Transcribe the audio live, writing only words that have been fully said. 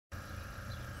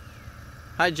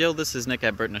Hi Jill, this is Nick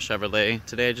at Burton Chevrolet.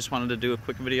 Today I just wanted to do a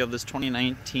quick video of this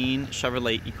 2019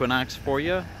 Chevrolet Equinox for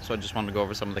you. So I just wanted to go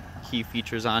over some of the key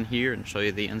features on here and show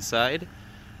you the inside.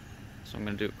 So I'm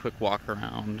going to do a quick walk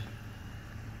around.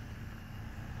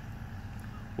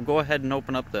 We'll go ahead and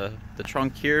open up the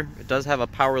trunk here. It does have a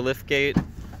power lift gate,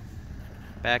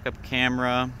 backup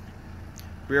camera,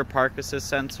 rear park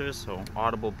assist sensors, so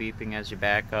audible beeping as you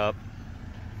back up.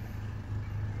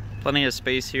 Plenty of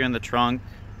space here in the trunk.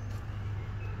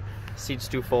 Seats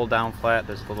do fold down flat.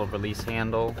 There's a little release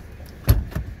handle.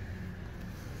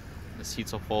 The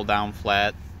seats will fold down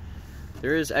flat.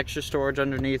 There is extra storage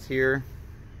underneath here.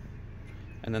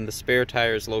 And then the spare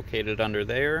tire is located under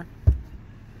there. Go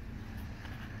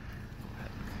ahead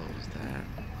and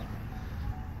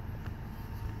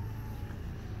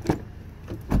close that.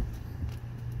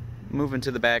 Moving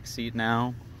to the back seat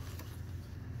now.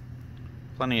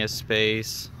 Plenty of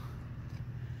space.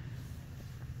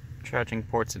 Charging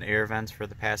ports and air vents for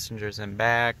the passengers in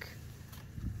back.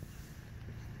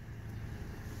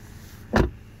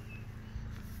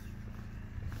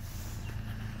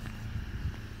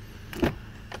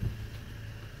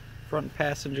 Front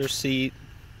passenger seat.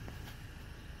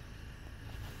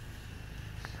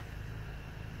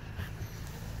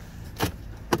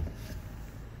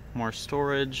 More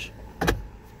storage.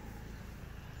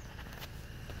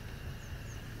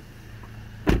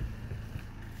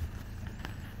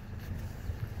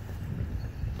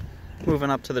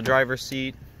 Moving up to the driver's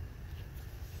seat.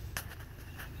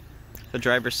 The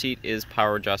driver's seat is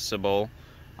power adjustable.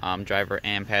 Driver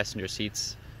and passenger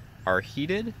seats are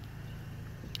heated.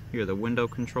 Here are the window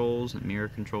controls and mirror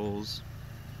controls.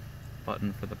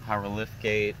 Button for the power lift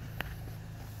gate.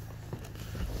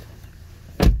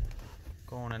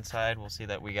 Going inside, we'll see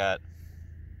that we got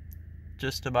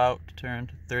just about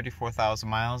turned 34,000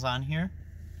 miles on here.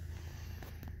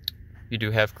 You do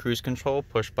have cruise control,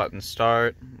 push button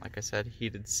start, like I said,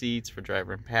 heated seats for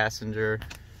driver and passenger,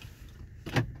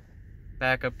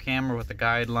 backup camera with the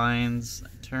guidelines,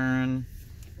 turn,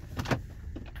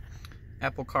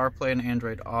 Apple CarPlay and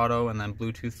Android Auto, and then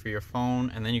Bluetooth for your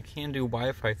phone, and then you can do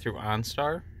Wi-Fi through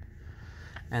OnStar.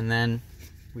 And then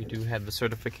we do have the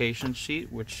certification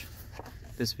sheet, which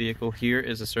this vehicle here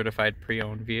is a certified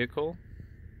pre-owned vehicle.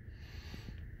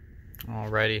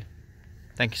 Alrighty.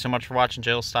 Thank you so much for watching,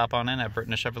 Jill. Stop on in at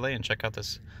Burton Chevrolet and check out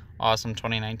this awesome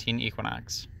 2019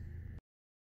 Equinox.